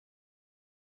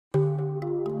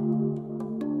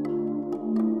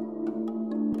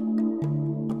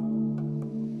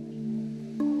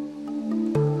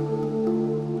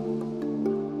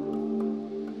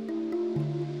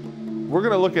we're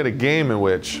going to look at a game in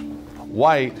which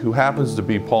White, who happens to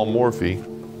be Paul Morphy,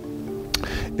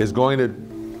 is going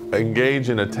to engage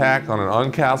in attack on an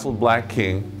uncastled black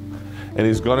king, and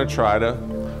he's going to try to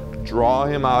draw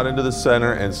him out into the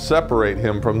center and separate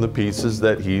him from the pieces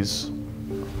that he's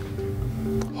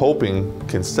hoping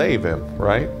can save him,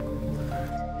 right?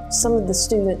 Some of the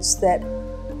students that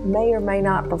may or may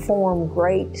not perform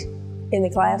great in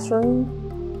the classroom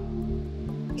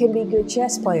can be good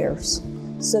chess players.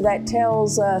 So that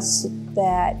tells us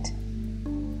that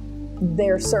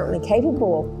they're certainly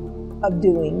capable of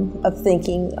doing, of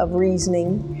thinking, of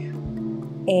reasoning,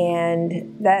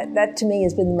 and that to me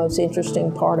has been the most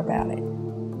interesting part about it.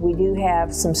 We do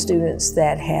have some students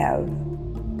that have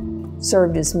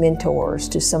served as mentors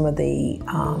to some of the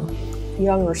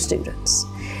younger students.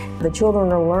 The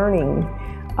children are learning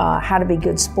how to be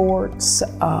good sports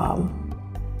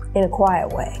in a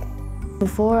quiet way.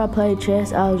 Before I played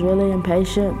chess, I was really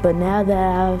impatient, but now that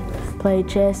I've played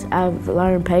chess, I've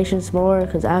learned patience more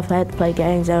because I've had to play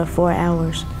games that are 4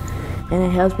 hours. And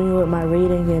it helps me with my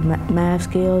reading and math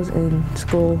skills in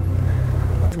school.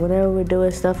 Whenever we're doing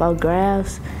stuff on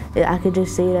graphs, I could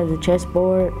just see it as a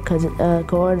chessboard because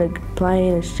according to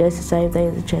playing, it's just the same thing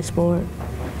as a chessboard.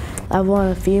 I've won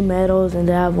a few medals, and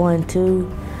then I've won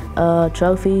 2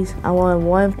 trophies. I won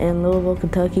 1 in Louisville,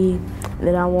 Kentucky.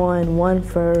 Then I won 1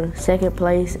 for 2nd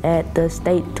place at the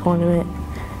state tournament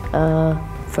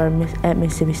at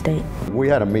Mississippi State. We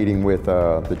had a meeting with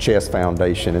the Chess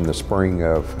Foundation in the spring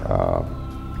of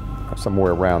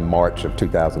somewhere around March of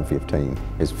 2015.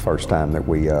 It's the first time that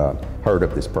we heard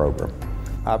of this program.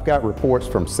 I've got reports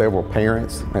from several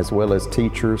parents as well as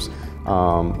teachers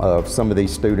of some of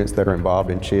these students that are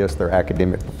involved in chess, their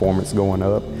academic performance going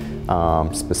up.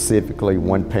 Specifically,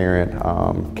 one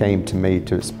parent came to me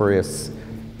to express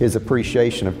his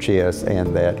appreciation of chess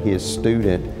and that his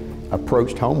student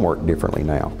approached homework differently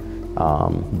now.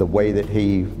 The way that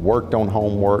he worked on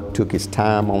homework, took his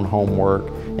time on homework,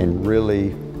 and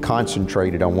really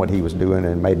concentrated on what he was doing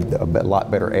and made a lot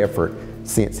better effort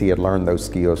since he had learned those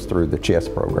skills through the chess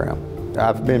program.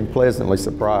 I've been pleasantly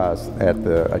surprised at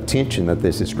the attention that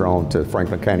this has drawn to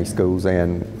Franklin County schools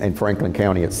and Franklin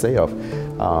County itself.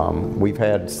 We've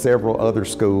had several other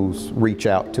schools reach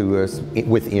out to us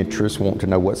with interest, wanting to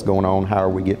know what's going on, how are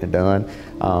we getting it done.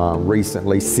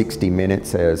 Recently, 60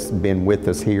 Minutes has been with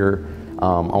us here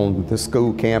on the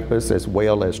school campus as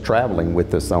well as traveling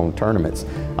with us on tournaments.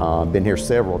 Been here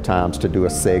several times to do a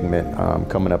segment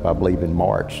coming up, I believe, in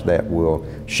March that will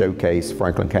showcase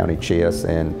Franklin County chess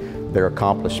and their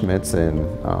accomplishments and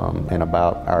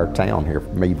about our town here,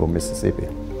 Meadville, Mississippi.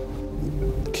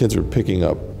 Kids are picking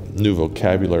up new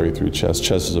vocabulary through chess.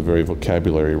 Chess is a very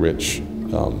vocabulary-rich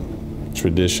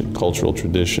tradition, cultural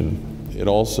tradition. It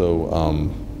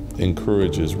also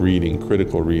encourages reading,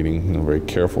 critical reading, very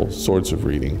careful sorts of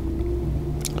reading.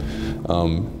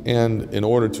 And in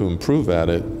order to improve at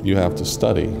it, you have to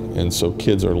study. And so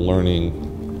kids are learning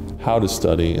how to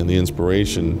study, and the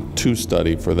inspiration to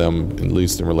study for them, at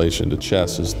least in relation to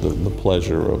chess, is the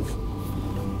pleasure of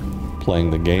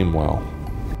playing the game well.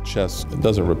 Chess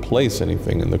doesn't replace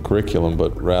anything in the curriculum,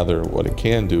 but rather what it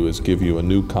can do is give you a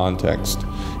new context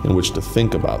in which to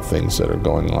think about things that are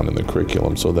going on in the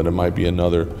curriculum, so that it might be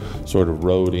another sort of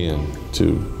road in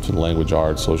to language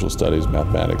arts, social studies,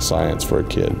 mathematics, science for a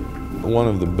kid. One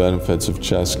of the benefits of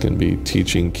chess can be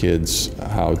teaching kids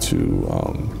how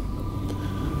to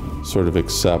sort of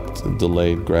accept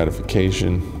delayed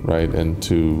gratification, right, and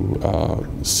to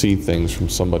see things from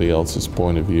somebody else's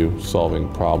point of view, solving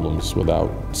problems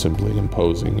without simply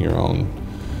imposing your own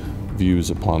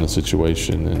views upon a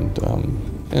situation,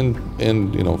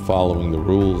 and you know, following the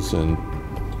rules and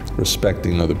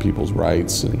respecting other people's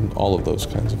rights and all of those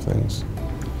kinds of things.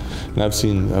 And I've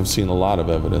seen a lot of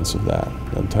evidence of that.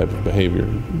 That type of behavior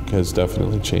has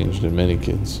definitely changed in many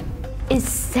kids.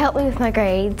 It's helped me with my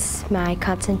grades, my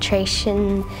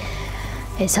concentration.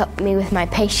 It's helped me with my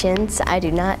patience. I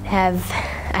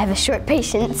have a short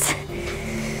patience.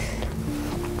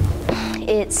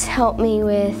 It's helped me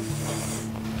with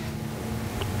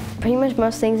pretty much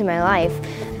most things in my life.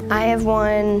 I have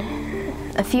won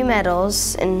a few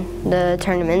medals in the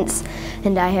tournaments,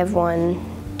 and I have won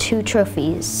 2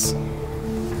 trophies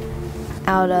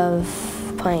out of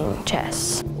playing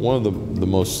chess. One of the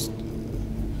most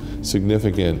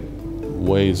significant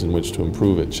ways in which to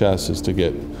improve at chess is to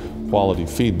get quality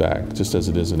feedback, just as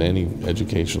it is in any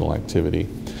educational activity.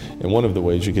 And one of the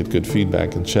ways you get good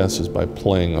feedback in chess is by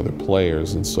playing other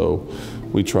players. And so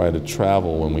we try to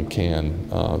travel when we can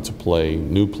to play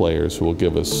new players who will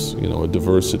give us, a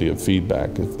diversity of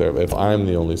feedback. If I'm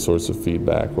the only source of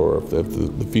feedback, or if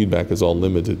the feedback is all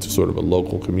limited to sort of a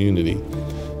local community,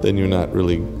 then you're not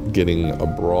really getting a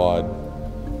broad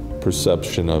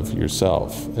perception of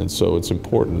yourself. And so it's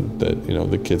important that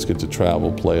the kids get to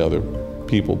travel, play other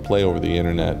people, play over the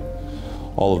internet.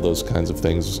 All of those kinds of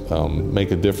things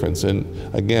make a difference. And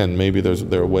again, maybe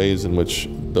there are ways in which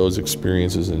those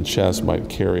experiences in chess might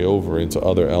carry over into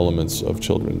other elements of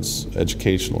children's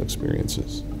educational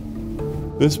experiences.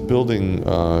 This building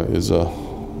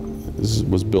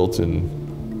was built in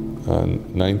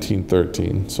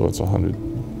 1913, so it's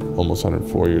almost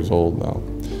 104 years old now.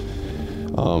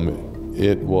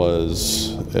 It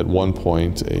was at one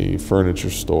point a furniture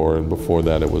store, and before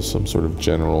that it was some sort of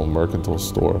general mercantile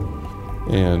store.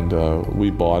 And we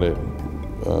bought it,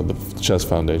 the Chess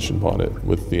Foundation bought it,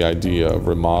 with the idea of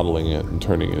remodeling it and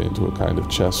turning it into a kind of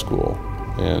chess school.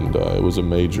 And it was a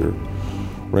major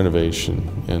renovation,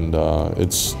 and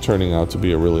it's turning out to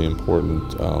be a really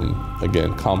important,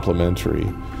 again,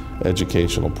 complementary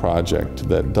educational project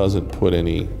that doesn't put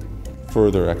any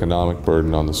further economic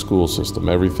burden on the school system.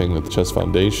 Everything that the Chess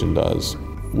Foundation does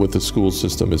with the school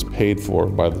system is paid for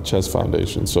by the Chess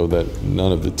Foundation, so that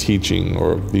none of the teaching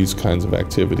or these kinds of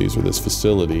activities or this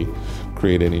facility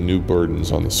create any new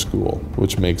burdens on the school,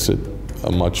 which makes it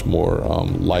a much more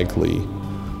likely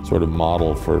sort of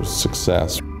model for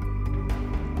success